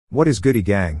What is goody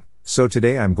gang? So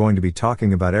today I'm going to be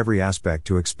talking about every aspect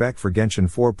to expect for Genshin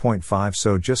 4.5,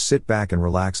 so just sit back and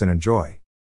relax and enjoy.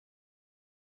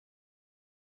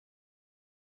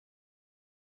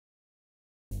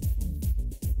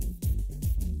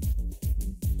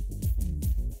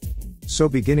 So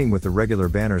beginning with the regular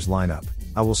banners lineup,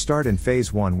 I will start in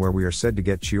Phase 1 where we are said to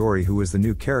get Chiori, who is the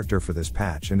new character for this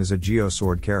patch and is a Geo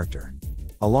Sword character.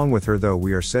 Along with her though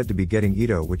we are said to be getting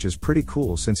Ito, which is pretty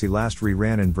cool since he last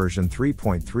reran in version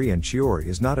 3.3 and Chiori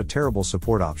is not a terrible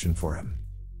support option for him.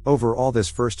 Overall this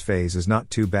first phase is not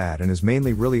too bad and is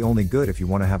mainly really only good if you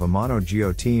want to have a mono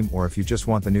Geo team or if you just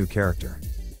want the new character.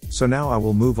 So now I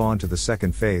will move on to the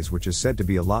second phase, which is said to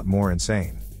be a lot more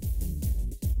insane.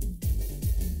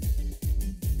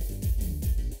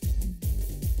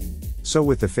 So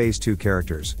with the Phase 2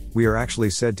 characters, we are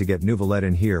actually said to get Nouvelette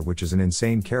in here, which is an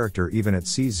insane character even at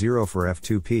C0 for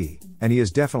F2P, and he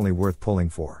is definitely worth pulling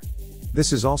for.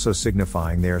 This is also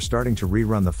signifying they are starting to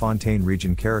rerun the Fontaine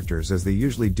region characters as they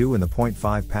usually do in the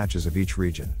 0.5 patches of each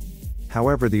region.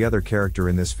 However, the other character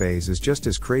in this phase is just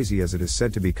as crazy as it is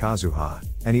said to be Kazuha,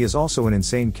 and he is also an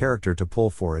insane character to pull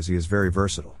for as he is very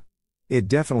versatile. It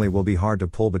definitely will be hard to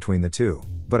pull between the two,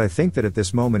 but I think that at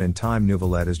this moment in time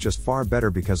Nouvelette is just far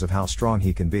better because of how strong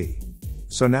he can be.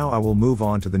 So now I will move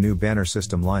on to the new banner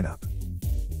system lineup.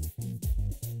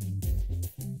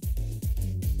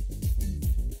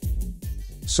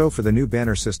 So for the new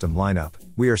banner system lineup,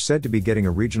 we are said to be getting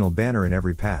a regional banner in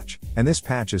every patch, and this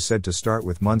patch is said to start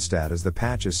with Mondstadt as the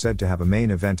patch is said to have a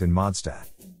main event in Mondstadt.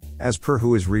 As per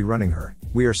who is rerunning her,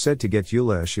 we are said to get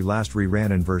Eula as she last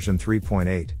reran in version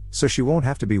 3.8, so she won't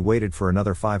have to be waited for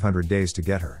another 500 days to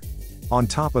get her. On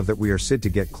top of that we are said to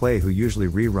get Clay, who usually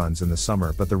reruns in the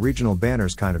summer, but the regional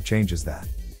banners kind of changes that.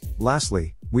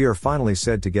 Lastly, we are finally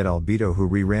said to get Albedo, who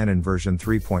reran in version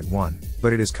 3.1,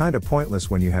 but it is kinda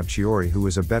pointless when you have Chiori, who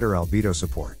is a better Albedo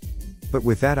support. But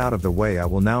with that out of the way, I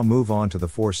will now move on to the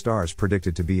 4 stars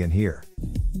predicted to be in here.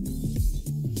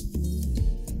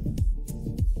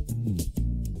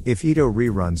 If Ito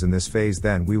reruns in this phase,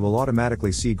 then we will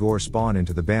automatically see Gore spawn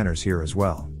into the banners here as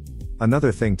well.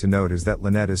 Another thing to note is that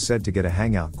Lynette is said to get a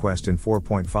hangout quest in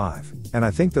 4.5, and I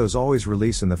think those always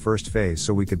release in the first phase,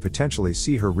 so we could potentially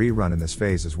see her rerun in this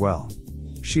phase as well.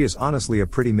 She is honestly a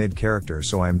pretty mid character,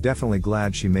 so I am definitely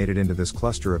glad she made it into this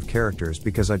cluster of characters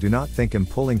because I do not think I'm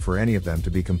pulling for any of them, to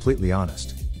be completely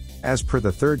honest. As per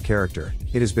the third character,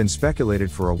 it has been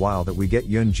speculated for a while that we get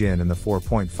Yun Jin in the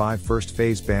 4.5 first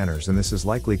phase banners, and this is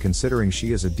likely considering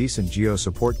she is a decent Geo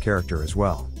support character as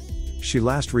well. She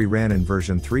last reran in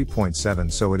version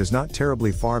 3.7, so it is not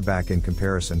terribly far back in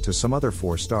comparison to some other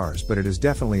 4 stars, but it is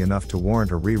definitely enough to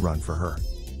warrant a rerun for her.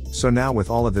 So now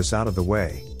with all of this out of the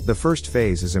way, the first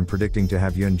phase is in predicting to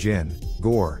have Yun Jin,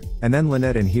 Gore, and then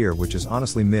Lynette in here, which is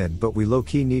honestly mid, but we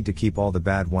low-key need to keep all the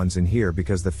bad ones in here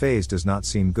because the phase does not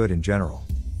seem good in general.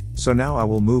 So now I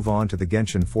will move on to the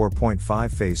Genshin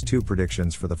 4.5 Phase 2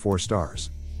 predictions for the 4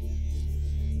 stars.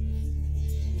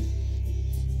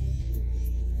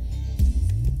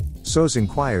 So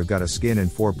Xinkwayu got a skin in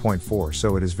 4.4,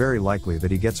 so it is very likely that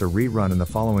he gets a rerun in the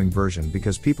following version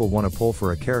because people want to pull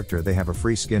for a character they have a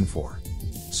free skin for.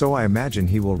 So I imagine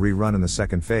he will rerun in the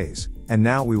second phase, and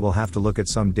now we will have to look at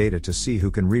some data to see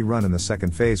who can rerun in the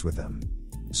second phase with them.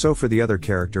 So for the other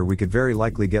character we could very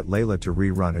likely get Layla to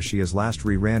rerun as she has last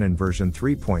reran in version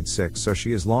 3.6, so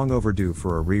she is long overdue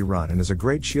for a rerun and is a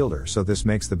great shielder, so this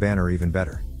makes the banner even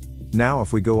better. Now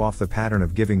if we go off the pattern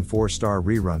of giving 4-star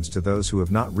reruns to those who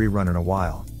have not rerun in a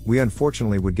while, we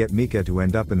unfortunately would get Mika to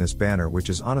end up in this banner, which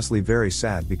is honestly very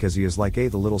sad because he is like the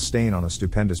little stain on a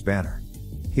stupendous banner.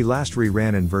 He last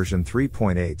reran in version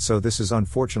 3.8, so this is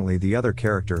unfortunately the other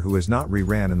character who has not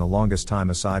reran in the longest time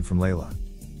aside from Layla.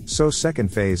 So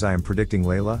second phase I am predicting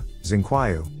Layla,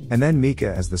 Xinkwayu, and then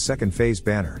Mika as the second phase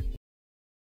banner.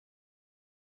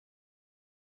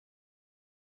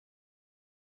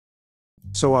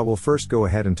 So I will first go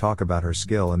ahead and talk about her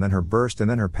skill and then her burst and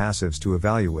then her passives to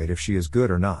evaluate if she is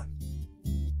good or not.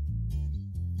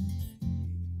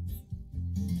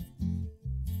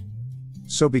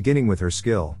 So beginning with her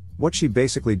skill, what she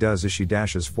basically does is she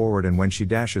dashes forward, and when she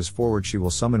dashes forward she will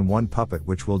summon one puppet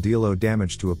which will deal low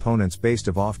damage to opponents based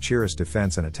off Chiori's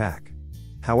defense and attack.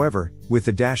 However, with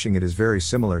the dashing it is very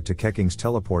similar to Keking's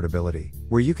teleport ability,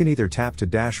 where you can either tap to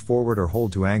dash forward or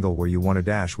hold to angle where you want to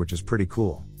dash, which is pretty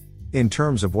cool. In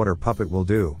terms of what her puppet will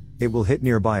do, it will hit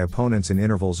nearby opponents in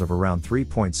intervals of around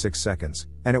 3.6 seconds,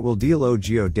 and it will deal low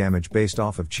Geo damage based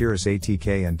off of Chiori's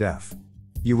ATK and def.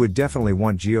 You would definitely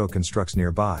want Geo constructs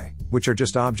nearby, which are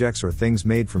just objects or things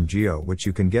made from Geo which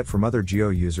you can get from other Geo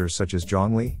users such as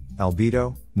Zhongli,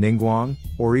 Albedo, Ningguang,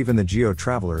 or even the Geo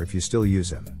Traveler if you still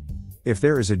use him. If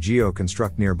there is a Geo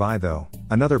construct nearby though,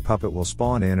 another puppet will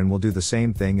spawn in and will do the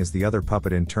same thing as the other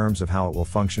puppet in terms of how it will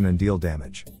function and deal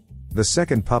damage. The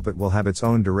second puppet will have its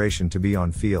own duration to be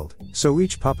on field, so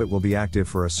each puppet will be active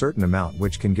for a certain amount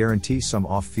which can guarantee some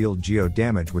off-field Geo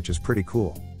damage, which is pretty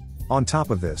cool. On top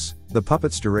of this, the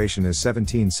puppet's duration is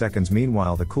 17 seconds,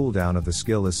 meanwhile the cooldown of the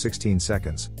skill is 16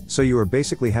 seconds, so you are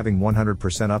basically having 100%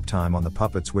 uptime on the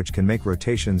puppets, which can make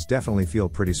rotations definitely feel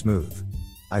pretty smooth.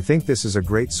 I think this is a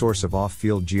great source of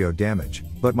off-field Geo damage,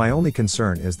 but my only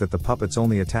concern is that the puppets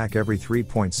only attack every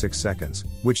 3.6 seconds,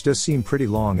 which does seem pretty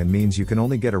long and means you can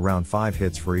only get around 5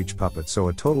 hits for each puppet, so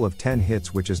a total of 10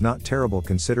 hits, which is not terrible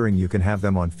considering you can have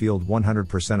them on field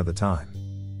 100% of the time.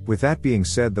 With that being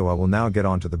said though, I will now get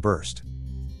on to the burst.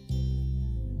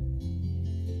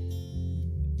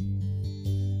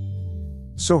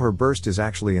 So her burst is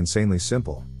actually insanely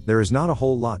simple. There is not a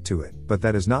whole lot to it, but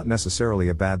that is not necessarily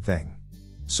a bad thing.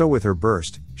 So with her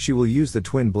burst, she will use the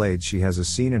twin blades she has as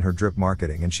seen in her drip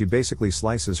marketing, and she basically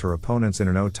slices her opponents in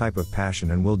an O type of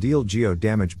passion and will deal Geo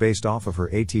damage based off of her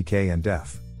ATK and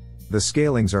def. The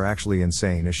scalings are actually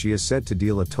insane, as she is said to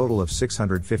deal a total of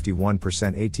 651%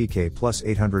 ATK plus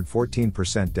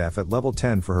 814% def at level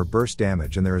 10 for her burst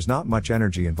damage, and there is not much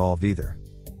energy involved either.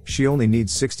 She only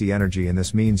needs 60 energy, and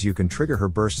this means you can trigger her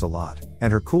bursts a lot,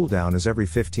 and her cooldown is every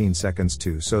 15 seconds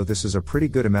too, so this is a pretty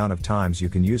good amount of times you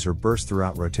can use her burst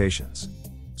throughout rotations.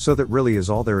 So that really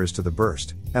is all there is to the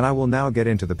burst, and I will now get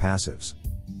into the passives.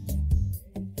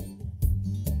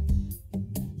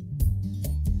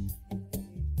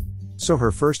 So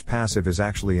her first passive is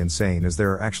actually insane, as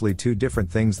there are actually two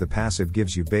different things the passive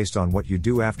gives you based on what you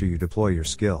do after you deploy your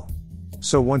skill.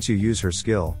 So once you use her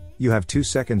skill, you have 2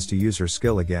 seconds to use her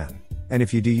skill again, and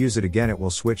if you do use it again it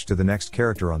will switch to the next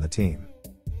character on the team.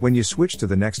 When you switch to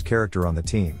the next character on the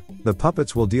team, the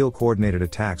puppets will deal coordinated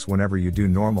attacks whenever you do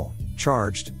normal,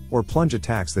 charged, or plunge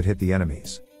attacks that hit the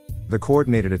enemies. The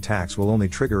coordinated attacks will only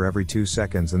trigger every 2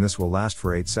 seconds, and this will last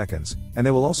for 8 seconds, and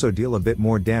they will also deal a bit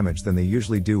more damage than they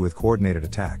usually do with coordinated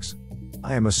attacks.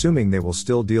 I am assuming they will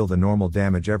still deal the normal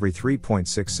damage every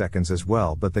 3.6 seconds as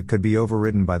well, but that could be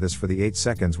overridden by this for the 8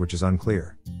 seconds, which is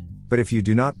unclear. But if you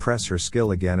do not press her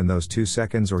skill again in those 2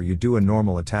 seconds, or you do a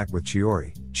normal attack with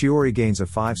Chiori, Chiori gains a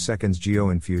 5 seconds Geo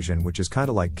infusion, which is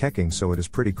kinda like kecking, so it is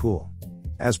pretty cool.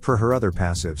 As per her other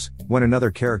passives, when another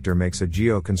character makes a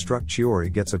Geo construct,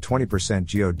 Chiori gets a 20%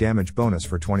 Geo damage bonus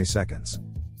for 20 seconds.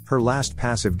 Her last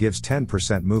passive gives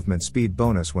 10% movement speed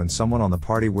bonus when someone on the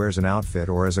party wears an outfit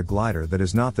or as a glider that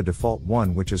is not the default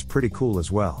one, which is pretty cool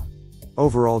as well.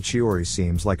 Overall, Chiori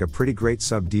seems like a pretty great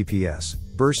sub DPS,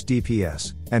 burst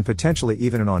DPS, and potentially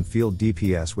even an on-field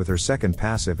DPS with her second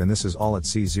passive, and this is all at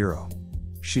C0.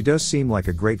 She does seem like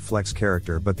a great flex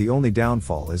character, but the only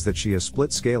downfall is that she has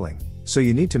split scaling, so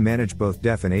you need to manage both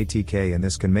def and ATK, and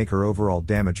this can make her overall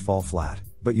damage fall flat,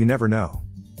 but you never know.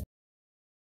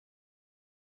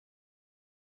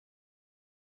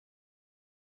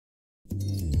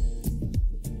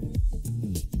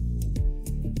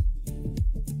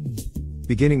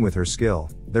 Beginning with her skill,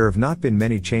 there have not been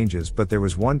many changes, but there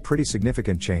was one pretty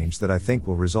significant change that I think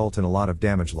will result in a lot of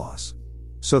damage loss.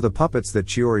 So the puppets that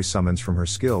Chiori summons from her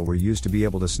skill were used to be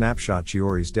able to snapshot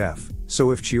Chiori's def,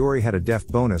 so if Chiori had a def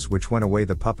bonus which went away,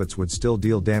 the puppets would still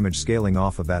deal damage scaling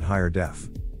off of that higher def.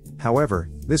 However,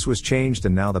 this was changed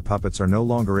and now the puppets are no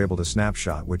longer able to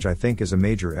snapshot, which I think is a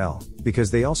major L,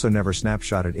 because they also never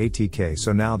snapshotted ATK,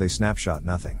 so now they snapshot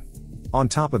nothing. On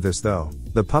top of this though,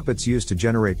 the puppets used to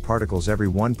generate particles every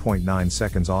 1.9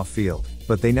 seconds off field,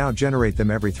 but they now generate them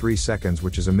every 3 seconds,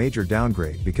 which is a major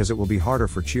downgrade because it will be harder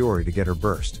for Chiori to get her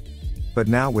burst. But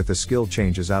now with the skill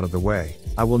changes out of the way,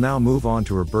 I will now move on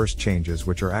to her burst changes,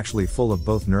 which are actually full of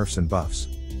both nerfs and buffs.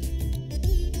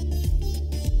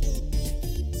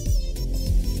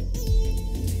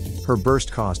 Her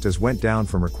burst cost has went down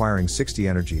from requiring 60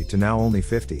 energy to now only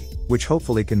 50, which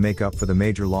hopefully can make up for the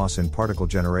major loss in particle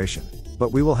generation,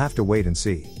 but we will have to wait and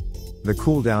see. The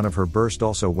cooldown of her burst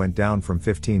also went down from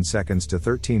 15 seconds to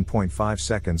 13.5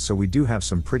 seconds, so we do have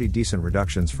some pretty decent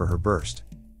reductions for her burst.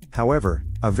 However,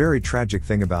 a very tragic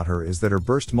thing about her is that her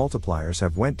burst multipliers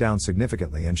have went down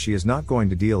significantly, and she is not going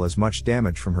to deal as much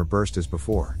damage from her burst as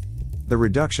before. The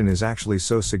reduction is actually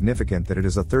so significant that it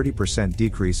is a 30%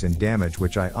 decrease in damage,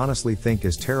 which I honestly think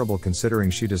is terrible considering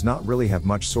she does not really have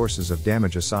much sources of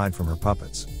damage aside from her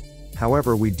puppets.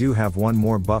 However, we do have one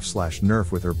more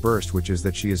buff/nerf with her burst, which is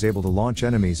that she is able to launch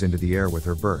enemies into the air with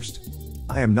her burst.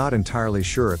 I am not entirely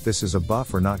sure if this is a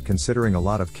buff or not, considering a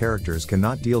lot of characters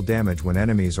cannot deal damage when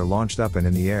enemies are launched up and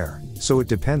in the air, so it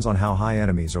depends on how high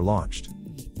enemies are launched.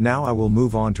 Now I will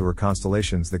move on to her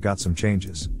constellations that got some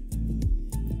changes.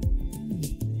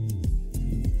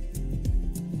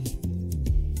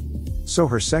 So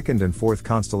her second and fourth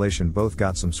constellation both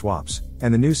got some swaps,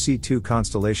 and the new C2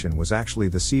 constellation was actually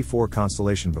the C4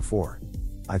 constellation before.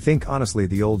 I think honestly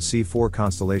the old C4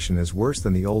 constellation is worse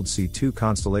than the old C2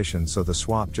 constellation, so the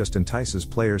swap just entices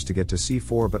players to get to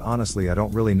C4, but honestly I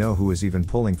don't really know who is even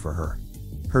pulling for her.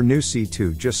 Her new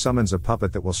C2 just summons a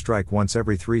puppet that will strike once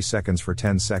every 3 seconds for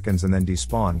 10 seconds and then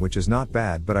despawn, which is not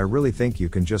bad, but I really think you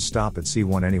can just stop at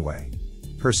C1 anyway.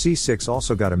 Her C6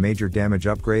 also got a major damage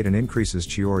upgrade and increases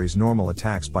Chiori's normal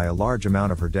attacks by a large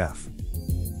amount of her def.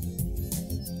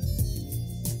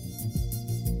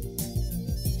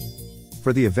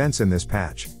 For the events in this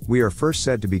patch, we are first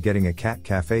said to be getting a Cat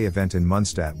Cafe event in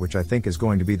Mondstadt, which I think is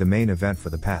going to be the main event for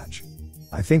the patch.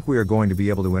 I think we are going to be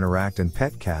able to interact and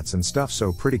pet cats and stuff,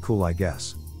 so pretty cool I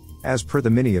guess. As per the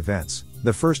mini events,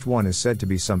 the first one is said to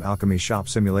be some alchemy shop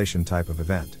simulation type of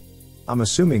event. I'm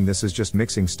assuming this is just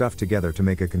mixing stuff together to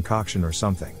make a concoction or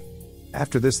something.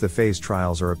 After this the phase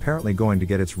trials are apparently going to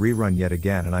get its rerun yet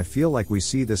again, and I feel like we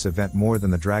see this event more than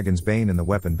the Dragon's Bane and the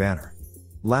Weapon Banner.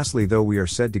 Lastly though, we are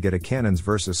said to get a Cannons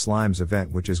vs Slimes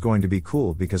event, which is going to be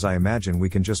cool because I imagine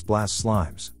we can just blast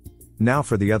slimes. Now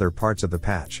for the other parts of the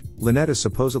patch, Lynette is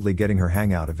supposedly getting her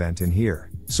hangout event in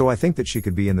here, so I think that she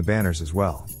could be in the banners as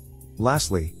well.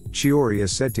 Lastly, Chiori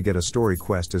is said to get a story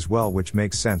quest as well, which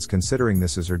makes sense considering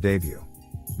this is her debut.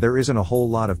 There isn't a whole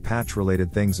lot of patch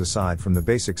related things aside from the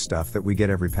basic stuff that we get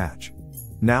every patch.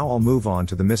 Now I'll move on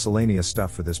to the miscellaneous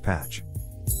stuff for this patch.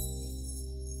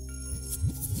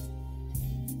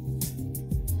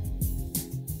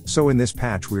 So in this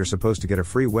patch we are supposed to get a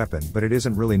free weapon, but it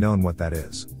isn't really known what that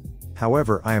is.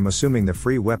 However, I am assuming the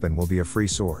free weapon will be a free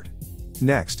sword.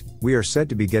 Next, we are said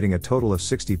to be getting a total of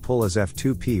 60 pull as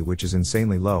F2P, which is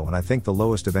insanely low and I think the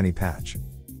lowest of any patch.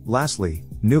 Lastly,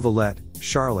 Nouvelette,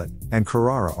 Charlotte, and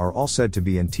Carrara are all said to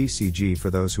be in TCG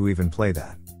for those who even play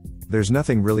that. There's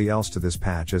nothing really else to this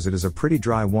patch as it is a pretty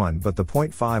dry one, but the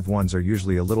 0.5 ones are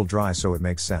usually a little dry, so it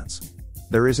makes sense.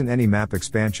 There isn't any map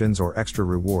expansions or extra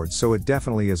rewards, so it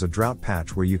definitely is a drought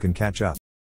patch where you can catch up.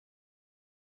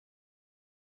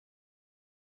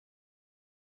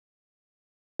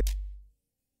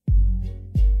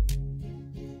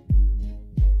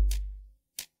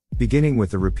 Beginning with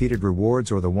the repeated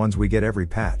rewards or the ones we get every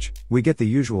patch, we get the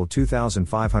usual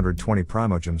 2,520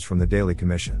 primogems from the daily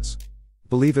commissions.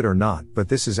 Believe it or not, but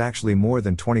this is actually more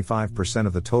than 25%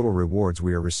 of the total rewards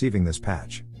we are receiving this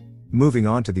patch. Moving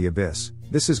on to the Abyss,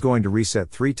 this is going to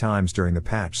reset 3 times during the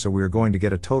patch, so we are going to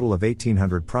get a total of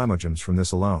 1,800 primogems from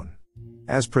this alone.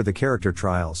 As per the character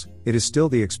trials, it is still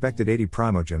the expected 80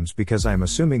 primogems because I am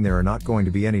assuming there are not going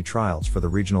to be any trials for the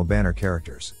regional banner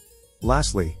characters.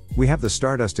 Lastly, we have the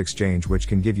Stardust Exchange, which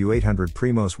can give you 800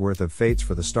 primos worth of fates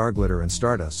for the Star Glitter and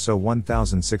Stardust, so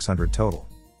 1,600 total.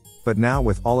 But now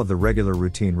with all of the regular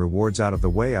routine rewards out of the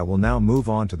way, I will now move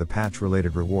on to the patch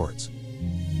related rewards.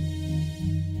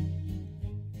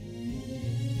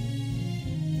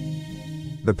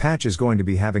 The patch is going to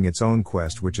be having its own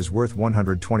quest which is worth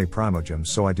 120 primogems,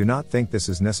 so I do not think this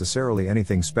is necessarily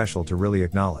anything special to really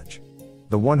acknowledge.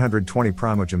 The 120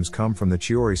 primogems come from the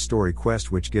Chiori story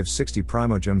quest, which gives 60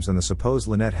 primogems, and the supposed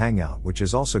Lynette hangout, which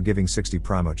is also giving 60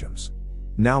 primogems.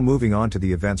 Now moving on to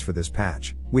the events for this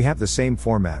patch, we have the same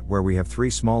format where we have 3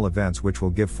 small events which will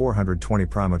give 420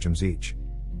 primogems each.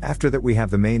 After that we have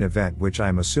the main event, which I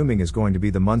am assuming is going to be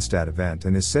the Mondstadt event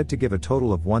and is said to give a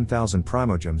total of 1,000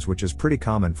 primogems, which is pretty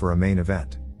common for a main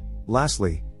event.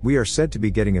 Lastly, we are said to be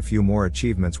getting a few more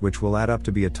achievements which will add up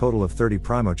to be a total of 30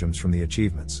 primogems from the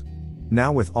achievements.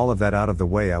 Now with all of that out of the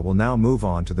way, I will now move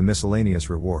on to the miscellaneous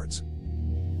rewards.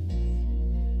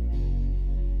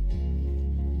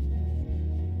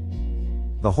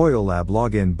 The HoYoLab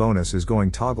login bonus is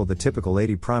going to toggle the typical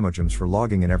 80 primogems for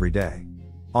logging in every day.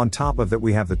 On top of that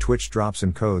we have the Twitch drops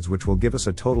and codes, which will give us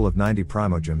a total of 90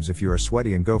 primogems if you are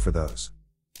sweaty and go for those.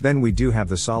 Then we do have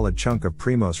the solid chunk of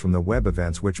primos from the web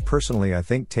events, which personally I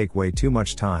think take way too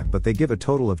much time, but they give a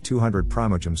total of 200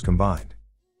 primogems combined.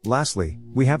 Lastly,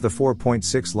 we have the 4.6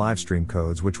 livestream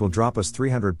codes, which will drop us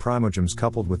 300 primogems,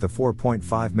 coupled with the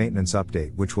 4.5 maintenance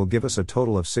update, which will give us a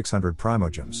total of 600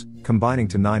 primogems, combining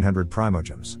to 900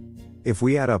 primogems. If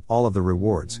we add up all of the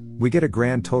rewards, we get a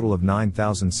grand total of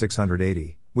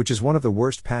 9,680, which is one of the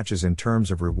worst patches in terms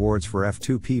of rewards for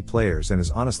F2P players and is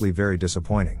honestly very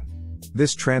disappointing.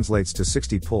 This translates to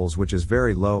 60 pulls, which is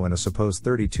very low, and a supposed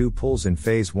 32 pulls in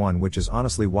phase 1, which is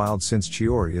honestly wild since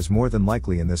Chiori is more than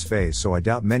likely in this phase, so I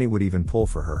doubt many would even pull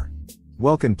for her.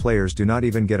 Welkin players do not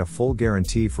even get a full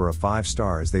guarantee for a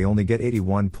 5-star, as they only get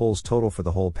 81 pulls total for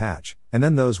the whole patch, and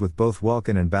then those with both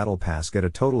Welkin and Battle Pass get a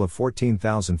total of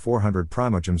 14,400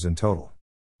 primogems in total.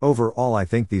 Overall, I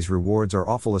think these rewards are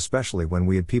awful, especially when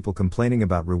we had people complaining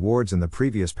about rewards in the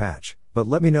previous patch, but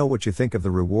let me know what you think of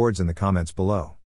the rewards in the comments below.